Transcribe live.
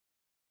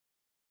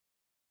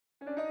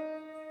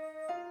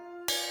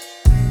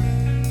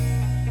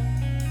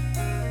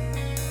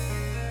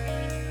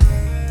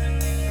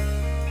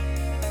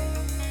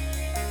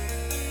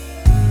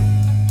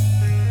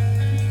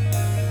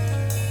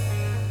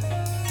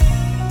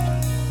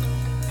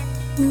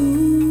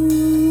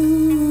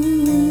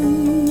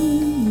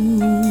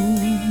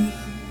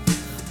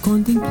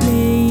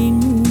Contemplei em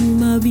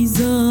uma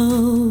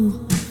visão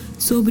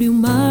sobre o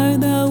mar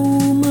da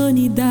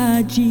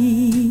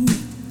humanidade,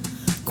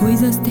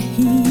 coisas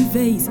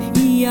terríveis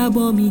e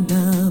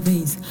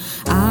abomináveis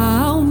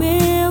ao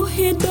meu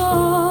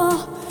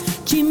redor.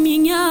 De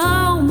minha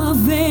alma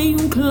veio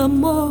um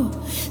clamor: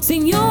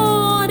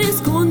 Senhor,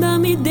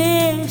 esconda-me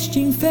deste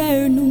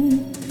inferno.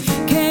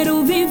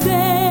 Quero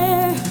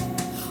viver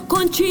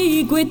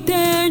contigo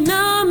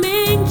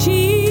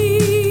eternamente.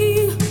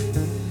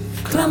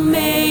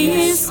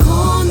 Clamei,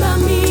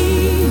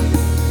 esconda-me,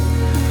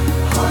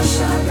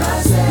 rocha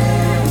das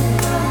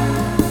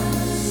eras,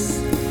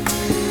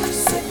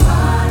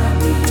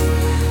 separa-me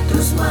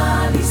dos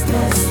males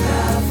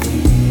desta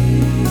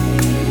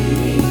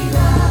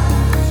vida,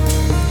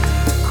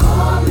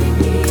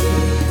 cobre-me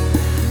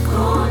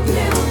com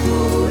teu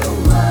puro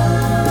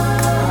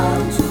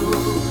manto,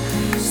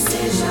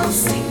 seja o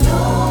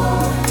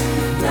Senhor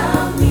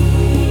da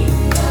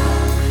minha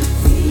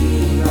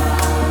vida.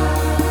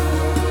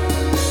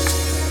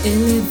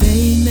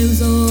 Elevei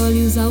meus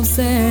olhos ao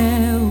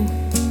céu,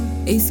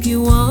 eis que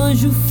um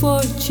anjo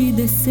forte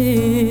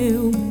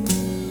desceu,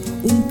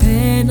 um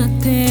pé na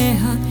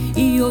terra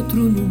e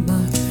outro no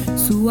mar.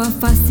 Sua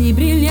face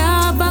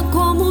brilhava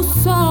como o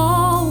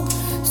sol,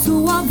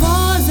 sua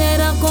voz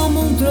era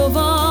como um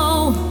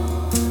trovão,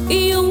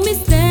 e um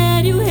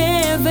mistério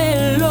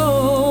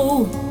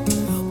revelou,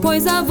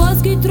 pois a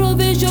voz que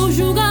trovejou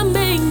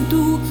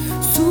julgamento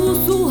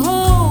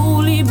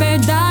sussurrou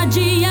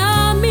liberdade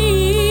a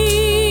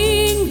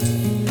mim.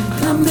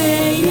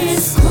 Clamei,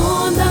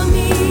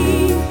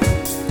 esconda-me,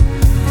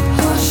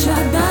 rocha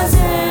das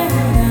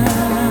eras,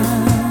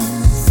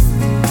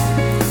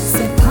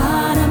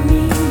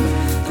 separa-me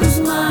dos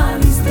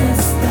males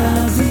desta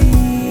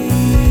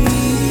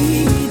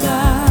vida,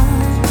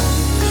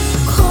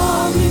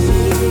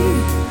 cobre-me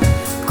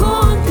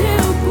com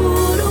teu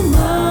puro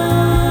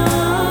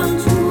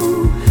manto,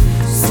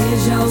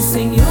 seja o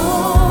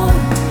Senhor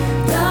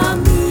da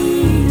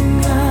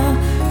minha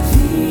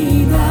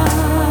vida.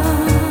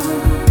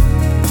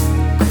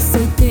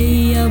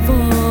 Aceitei a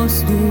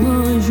voz do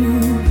anjo,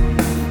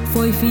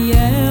 foi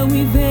fiel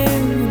e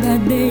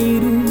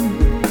verdadeiro.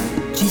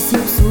 Disse: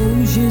 eu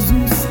sou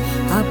Jesus,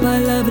 a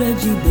palavra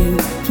de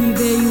Deus que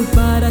veio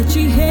para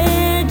te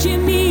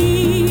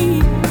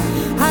redimir.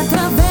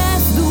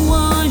 Através do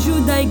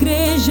anjo da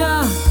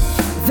igreja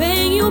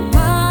venho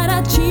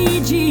para te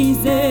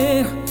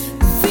dizer: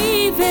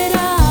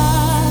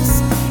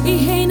 viverás e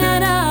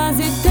reinarás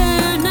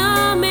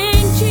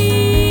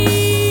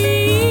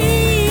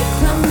eternamente.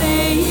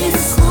 Clamei,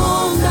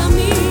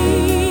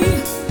 esconda-me,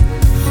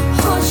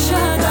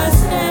 rocha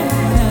das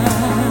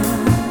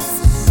eras,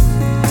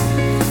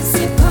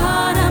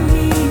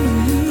 separa-me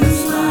dos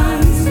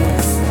males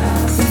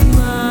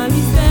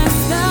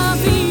desta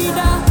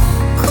vida,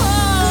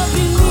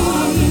 cobre-me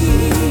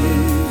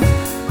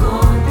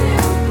Com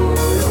teu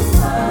puro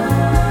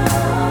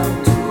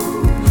manto,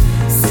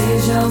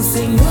 seja o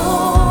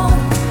Senhor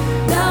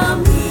da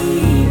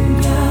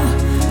minha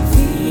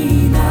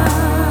vida.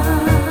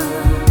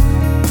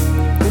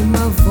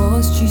 Uma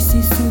voz disse: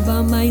 suba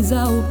mais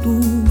alto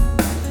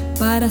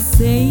para a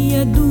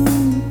ceia do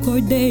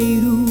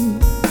Cordeiro,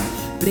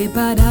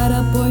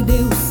 preparada por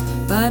Deus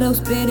para os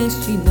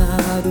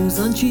predestinados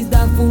antes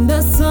da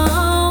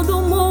fundação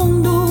do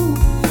mundo,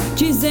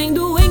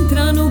 dizendo: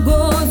 entra no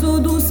gozo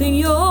do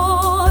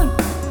Senhor,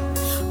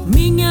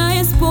 minha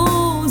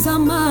esposa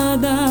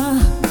amada.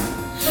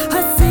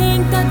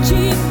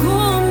 Assenta-te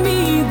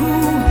comigo,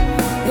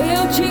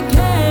 eu te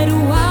quero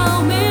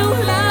ao meu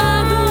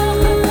lado.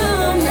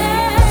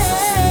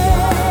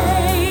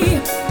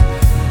 Ei,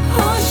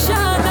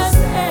 rocha das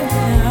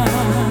eras,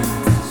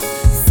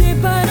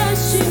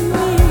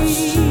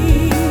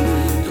 separaste-me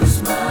dos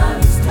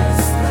males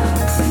desta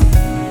vida,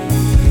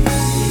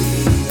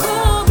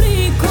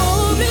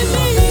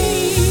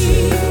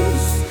 cobre-me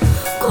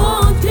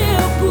com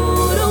teu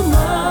puro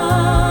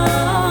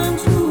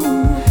manto.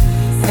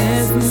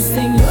 És o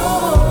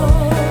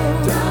Senhor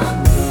da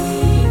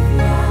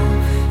minha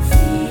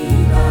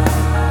vida.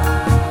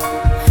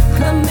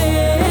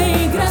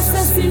 Clamei,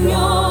 graças,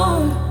 Senhor,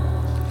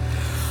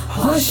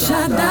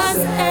 rocha das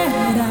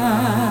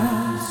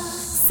eras,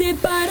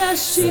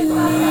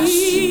 separaste-me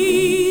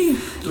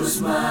Dos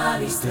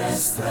males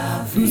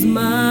desta dos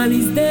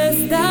males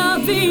desta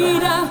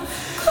vida.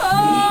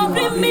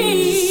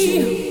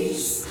 Cobre-me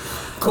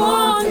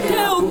com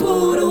teu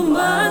puro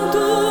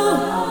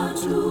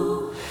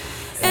manto.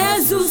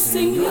 És o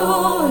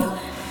Senhor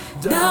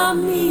da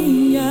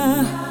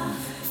minha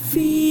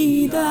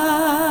vida.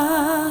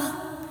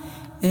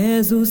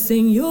 És o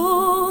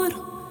Senhor